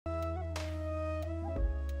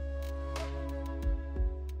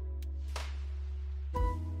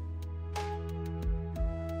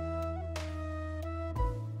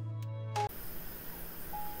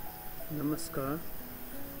नमस्कार,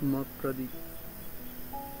 म प्रदीप।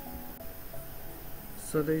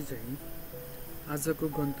 सधैँ झैं आजको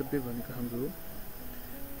गन्तव्य भनेको हाम्रो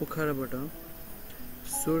पोखराबाट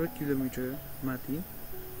 16 किलोमिटर माथि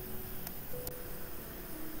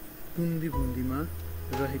phumdibhumdiमा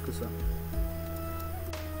रहेको छ,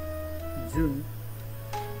 जुन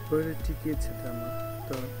पर्यटकीय क्षेत्रमा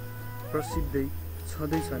त प्रसिद्धै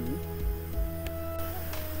छँदैछ नि।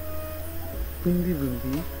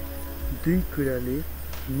 phumdibhumdi दुई कुराले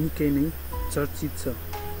निकै नै चर्चित छ।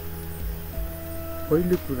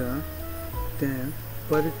 पहिलो कुरा, त्यहाँ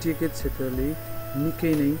पर्यटकीय क्षेत्रले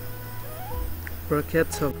निकै नै प्रख्यात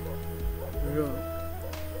छ, र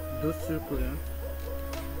दोस्रो कुरा,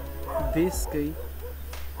 देशकै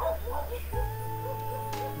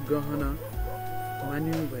गहना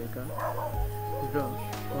मानिनुभएका र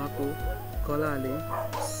उहाँको कलाले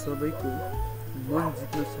सबैको मन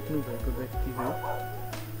जित्न सक्नुभएको व्यक्ति हो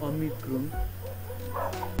अमृत गुरुङ,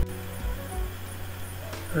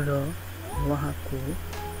 र उहाँको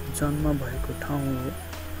जन्म भएको ठाउँ हो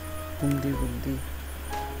phumdibhumdi।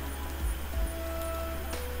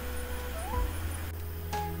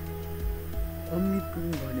 अमृत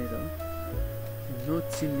गुरुङ भनेर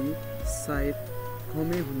नचिन्ने सायद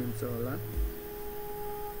कमै हुनुहुन्छ होला।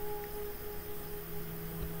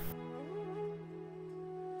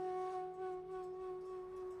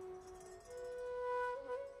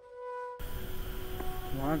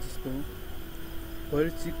 उहाँ जस्तो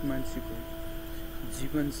परिचित मान्छेको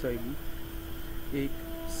जीवनशैली एक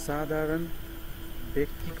साधारण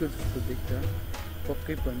व्यक्तिको जस्तो देख्दा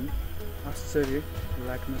पक्कै पनि आश्चर्य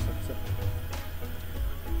लाग्न सक्छ।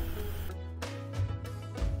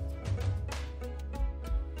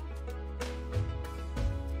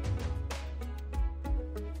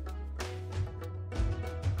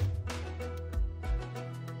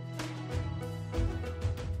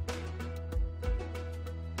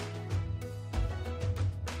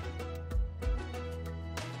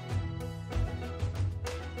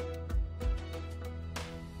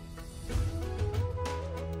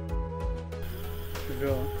 र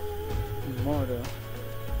म र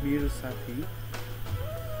मेरो साथी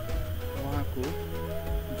उहाँको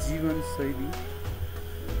जीवनशैलीको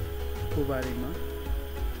बारेमा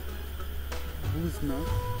बुझ्न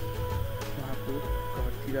उहाँको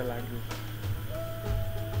घरतिर लाग्यो।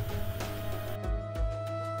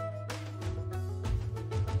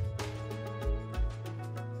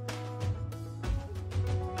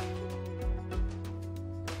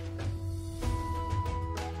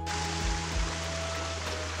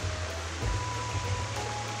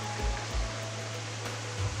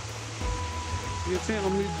 यो चाहिँ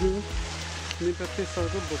अमृत गुरुङ नेपथ्य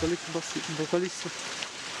सरको भोकलिस्ट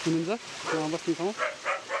हुनुहुन्छ, उहाँ बस्ने ठाउँ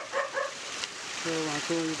र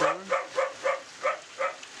उहाँको यो घर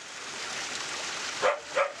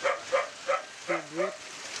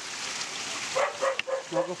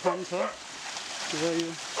उहाँको फार्म छ, र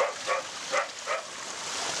यो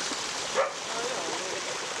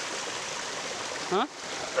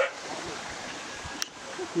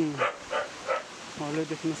हलो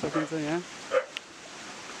देख्न सकिन्छ यहाँ।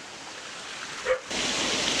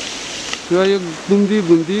 र यो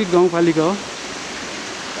phumdibhumdi गाउँपालिका हो,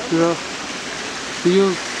 र यो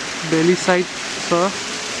भ्याली साइड छ।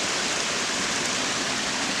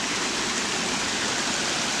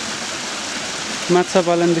 माछा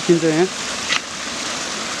पालन देखिन्छ यहाँ,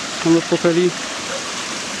 हाम्रो पोखरी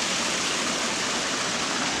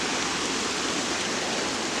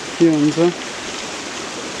के हुन्छ।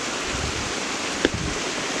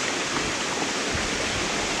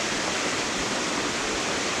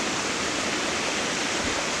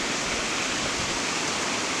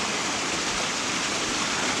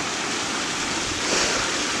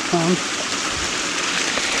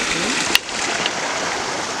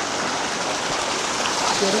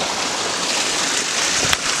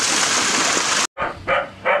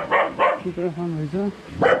 कुखुरा फार्म रहेछ।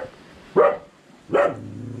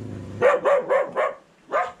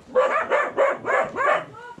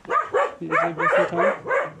 यो चाहिँ बस्ने ठाउँ,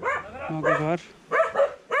 उहाँको घर।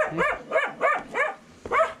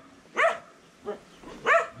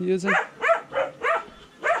 यो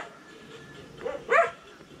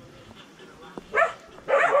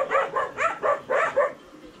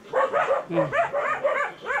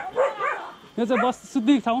चाहिँ बस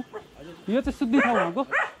सुत्ने ठाउँ, यो चाहिँ सुत्ने ठाउँ उहाँको।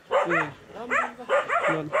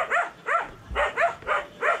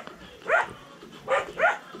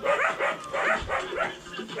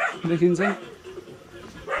 देखिन्छ।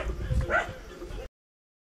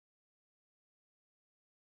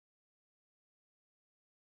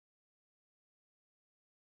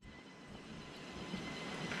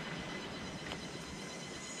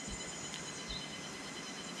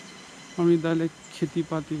 अमृत दाइले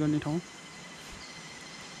खेतीपाती गर्ने ठाउँ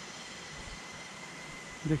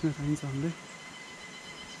देख्न चाहिन्छ हामीले।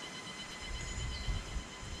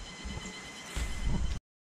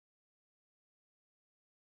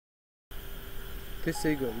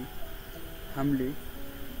 त्यसै गरी हामीले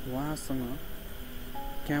उहाँसँग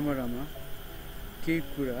क्यामेरामा केही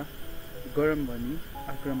कुरा गरौँ भनी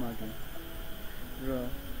आग्रह माग्यौँ र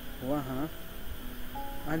उहाँ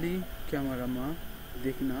अलि क्यामेरामा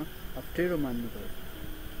देख्न अप्ठ्यारो मान्नुभयो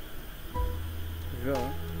र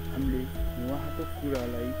हामीले उहाँको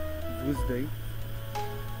कुरालाई बुझ्दै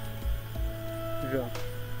र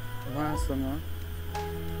उहाँसँग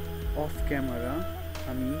अफ क्यामेरा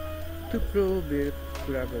हामी थुप्रो बेर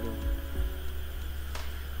कुरा गऱ्यौँ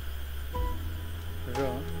र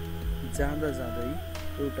जाँदा जाँदै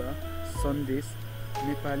एउटा सन्देश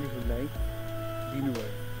नेपालीहरूलाई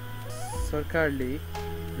दिनुभयो। सरकारले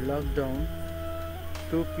लकडाउन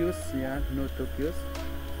तोकियोस् या नतोकियोस्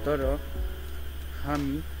तर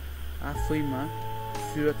हामी आफैमा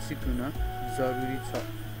सुरक्षित हुन जरुरी छ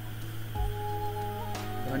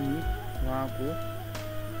भनी उहाँको।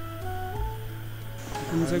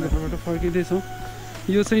 हामी चाहिँ घरबाट फर्किँदैछौँ।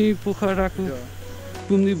 यो चाहिँ पोखराको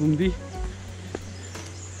phumdibhumdi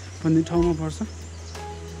भन्ने ठाउँमा पर्छ।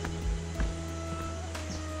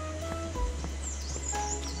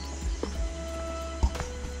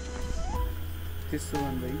 त्यसो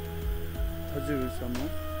भन्दै हजुरहरूसम्म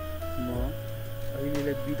म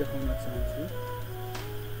अहिलेलाई बिदा हुन चाहन्छु।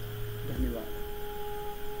 धन्यवाद।